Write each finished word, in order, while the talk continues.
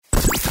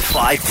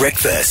5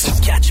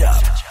 Breakfast. Catch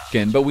up.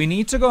 But we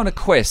need to go on a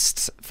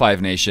quest,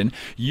 Five Nation.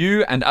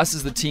 You and us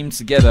as the team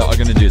together are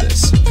going to do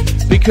this.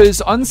 Because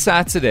on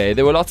Saturday,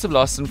 there were lots of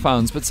lost and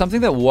founds, but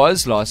something that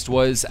was lost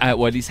was,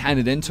 or at least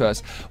handed in to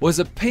us, was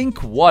a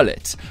pink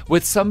wallet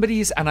with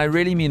somebody's, and I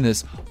really mean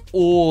this,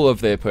 all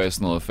of their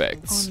personal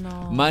effects. Oh,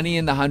 no. Money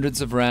in the hundreds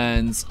of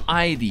rands,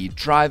 ID,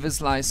 driver's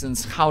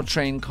license,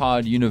 Gautrain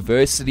card,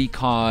 university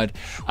card,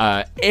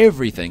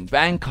 everything,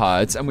 bank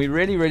cards, and we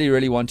really, really,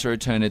 really want to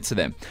return it to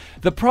them.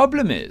 The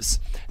problem is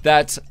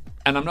that,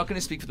 and I'm not going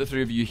to speak for the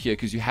three of you here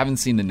because you haven't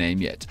seen the name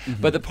yet.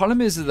 Mm-hmm. But the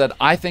problem is that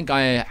I think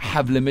I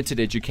have limited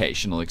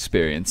educational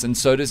experience, and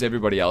so does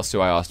everybody else who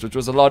I asked, which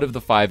was a lot of the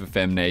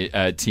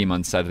 5FM team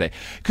on Saturday.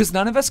 Because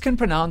none of us can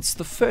pronounce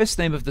the first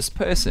name of this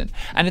person.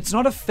 And it's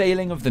not a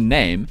failing of the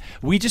name.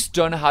 We just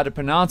don't know how to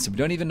pronounce it. We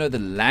don't even know the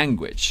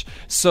language.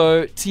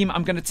 So, team,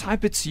 I'm going to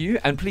type it to you,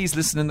 and please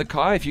listen in the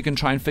car if you can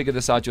try and figure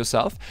this out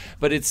yourself.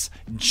 But it's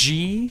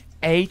Ghete.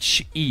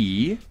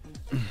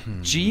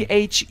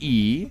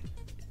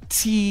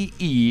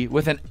 T-E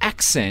with an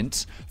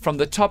accent from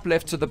the top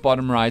left to the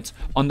bottom right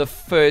on the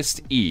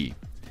first E.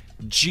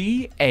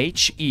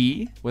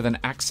 G-H-E with an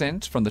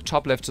accent from the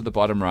top left to the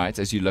bottom right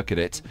as you look at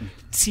it.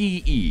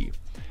 T-E.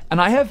 And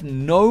I have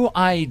no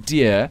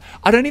idea.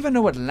 I don't even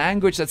know what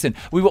language that's in.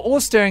 We were all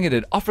staring at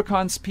it.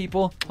 Afrikaans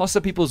people,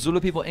 Xhosa people, Zulu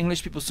people,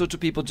 English people, Sotho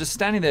people, just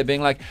standing there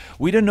being like,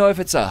 we don't know if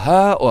it's a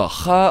her or a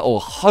ha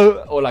or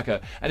ho or like a,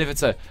 and if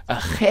it's a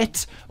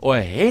het or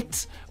a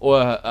het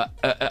or a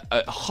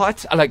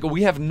hot. Like,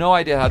 we have no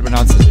idea how to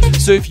pronounce it.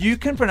 So if you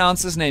can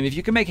pronounce this name, if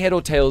you can make head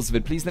or tails of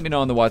it, please let me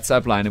know on the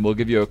WhatsApp line and we'll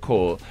give you a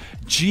call.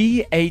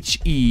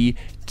 G-H-E-T-E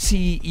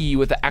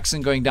with the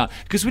accent going down.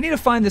 Because we need to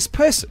find this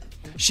person.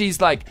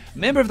 She's like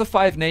member of the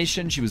Five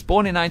Nations. She was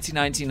born in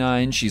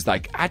 1999. She's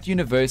like at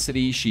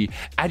university. She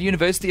at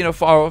university in a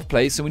far off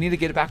place. So we need to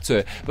get back to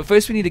her. But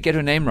first we need to get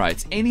her name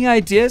right. Any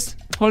ideas?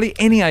 Holly,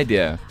 any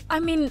idea? I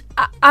mean,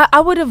 I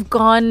would have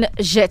gone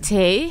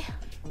Ghete.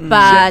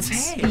 But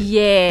Ghete.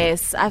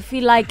 yes, I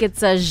feel like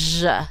it's a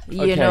zh,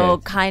 Okay.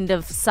 kind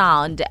of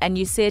sound. And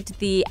you said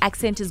the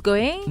accent is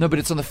going? No, but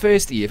it's on the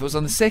first E. If it was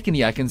on the second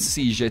E, I can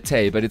see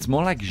Ghete, but it's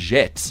more like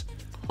jet.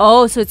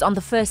 Oh, so it's on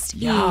the first E.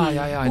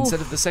 Yeah. Oof.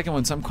 Instead of the second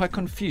one, so I'm quite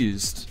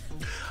confused.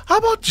 How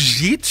about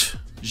Ghete?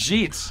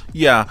 Ghete.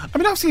 Yeah, I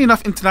mean, I've seen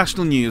enough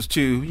international news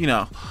to,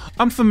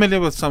 I'm familiar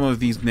with some of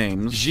these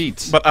names.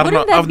 Ghete. But I've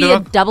Wouldn't that be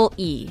a double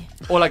E?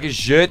 Or like a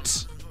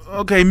jet.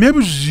 Okay, maybe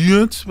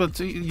Ghete, but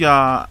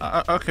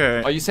yeah,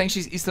 okay. Are you saying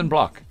she's Eastern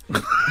Bloc?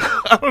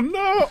 I don't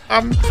know.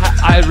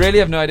 I really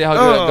have no idea how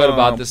good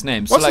about this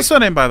name. So What's the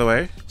surname, by the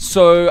way?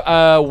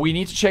 So we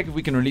need to check if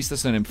we can release the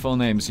surname, full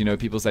names,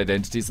 people's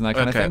identities and that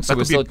kind of thing. So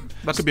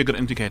that could be a good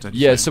indicator.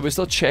 Yeah, so we're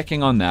still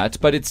checking on that.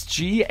 But it's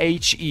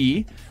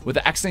G-H-E with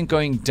the accent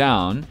going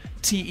down.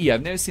 T-E.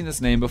 I've never seen this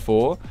name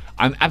before.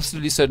 I'm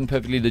absolutely certain,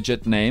 perfectly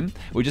legit name.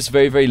 We're just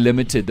very, very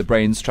limited, the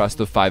brain's trust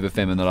of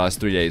 5FM in the last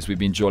 3 days. We've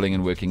been jawling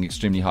and working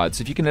extremely hard.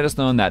 So if you can let us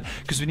know on that,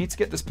 because we need to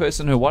get this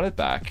person her wallet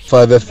back.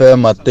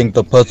 5FM, I think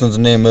the person's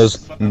name is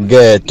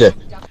Ghete.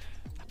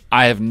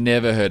 I have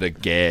never heard of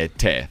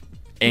Ghete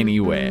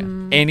anywhere.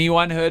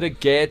 Anyone heard of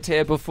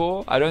Ghete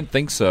before? I don't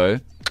think so.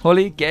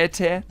 Holly,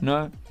 Ghete?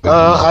 No?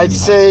 I'd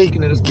say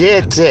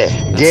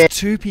Ghete. That's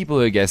two people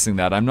who are guessing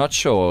that. I'm not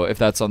sure if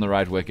that's on the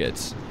right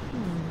wicket.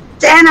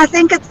 Dan, I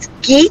think it's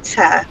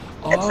Ghete.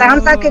 It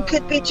sounds like it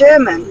could be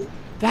German.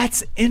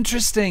 That's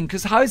interesting,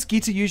 because how is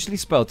Ghete usually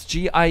spelled?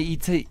 G-I-T-A,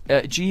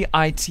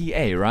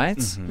 right?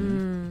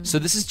 Mm-hmm. So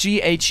this is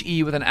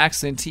G-H-E with an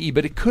accent T-E,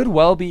 but it could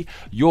well be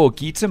your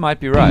Ghete might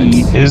be right.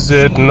 Is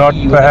it not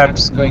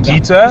perhaps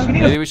Ghete?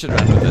 Maybe we should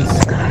run with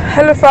this.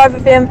 Hello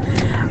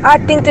 5FM, I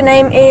think the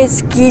name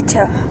is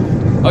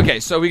Ghete. Okay,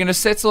 so we're going to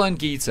settle on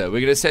Ghete. We're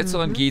going to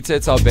settle on Ghete.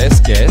 It's our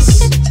best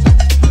guess.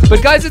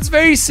 But guys, it's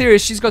very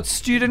serious. She's got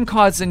student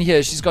cards in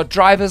here. She's got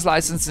driver's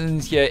license in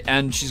here.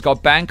 And she's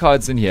got bank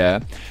cards in here.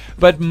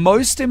 But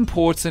most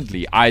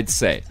importantly, I'd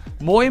say,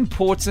 more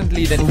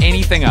importantly than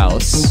anything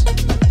else,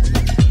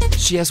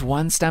 she has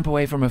one stamp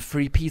away from a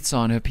free pizza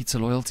on her pizza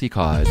loyalty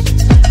card.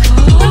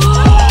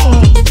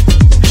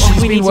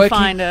 We need to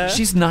find her.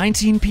 She's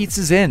 19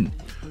 pizzas in.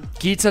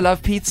 Ghete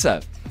love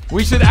pizza.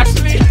 We should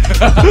actually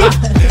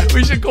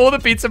we should call the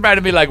pizza brand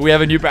and be like, we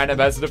have a new brand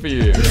ambassador for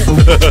you.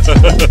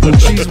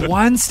 She's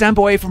one stamp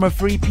away from a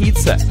free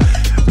pizza.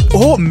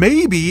 Or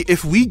maybe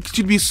if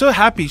she'll be so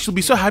happy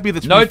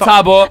that No,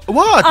 Tabo.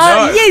 What?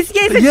 Yes,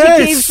 and she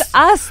gives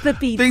us the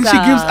pizza. Then she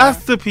gives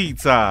us the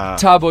pizza.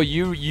 Tabo,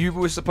 you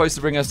were supposed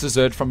to bring us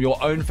dessert from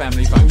your own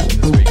family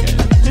function this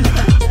weekend.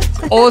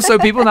 Also,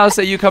 people now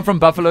say you come from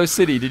Buffalo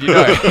City. Did you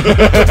know?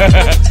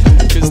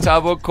 Because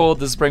Tabo called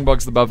the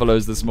Springboks the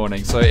Buffaloes this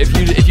morning. So if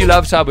you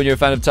love Tabo and you're a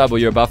fan of Tabo,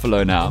 you're a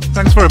Buffalo now.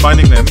 Thanks for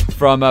reminding them.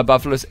 From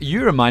Buffalo.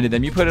 You reminded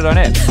them. You put it on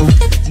it.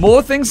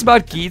 More things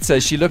about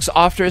Ghete. She looks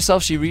after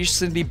herself. She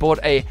recently bought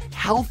a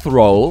health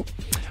roll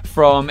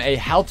from a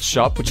health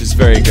shop, which is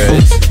very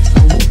good.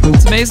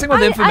 It's amazing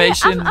with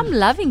information. I'm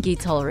loving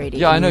Ghete already.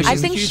 Yeah, I know. I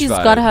think a huge she's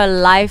vibe. got her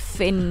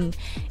life in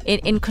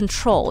in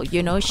control.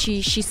 You know,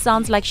 she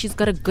sounds like she's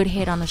got a good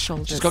head on her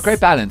shoulders. She's got great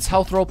balance.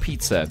 Health roll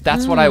pizza.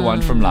 That's what I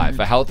want from life.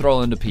 A health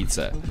roll and a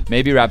pizza.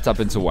 Maybe wrapped up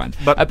into one.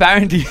 But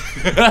apparently,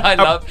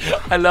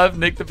 I love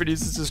Nick, the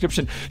producer's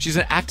description. She's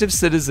an active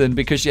citizen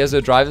because she has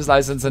her driver's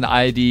license and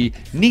ID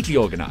neatly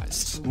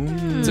organized.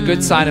 It's a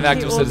good sign of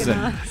active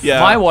citizen. Yeah.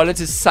 My wallet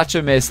is such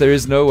a mess. There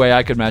is no way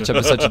I could match up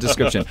with such a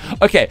description.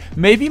 Okay,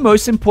 maybe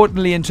most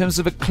importantly in terms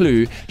of a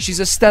clue, she's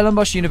a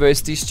Stellenbosch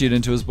University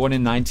student who was born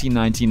in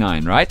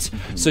 1999, right?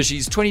 So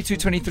she's 22,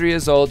 23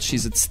 years old.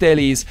 She's at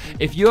Stellies.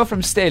 If you're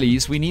from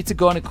Stellies, we need to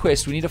go on a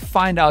quest. We need to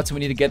find out and we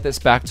need to get this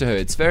back to her.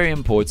 It's very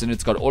important.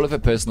 It's got all of her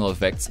personal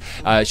effects.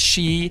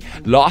 She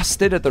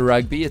lost it at the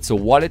rugby. It's a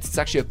wallet. It's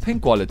actually a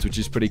pink wallet, which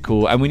is pretty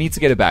cool. And we need to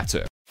get it back to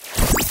her.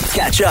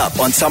 Catch up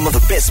on some of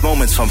the best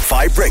moments from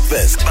 5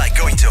 Breakfast by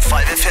going to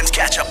 5FM's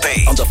catch-up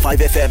page on the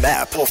 5FM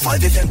app or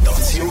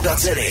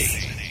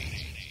 5FM.co.za.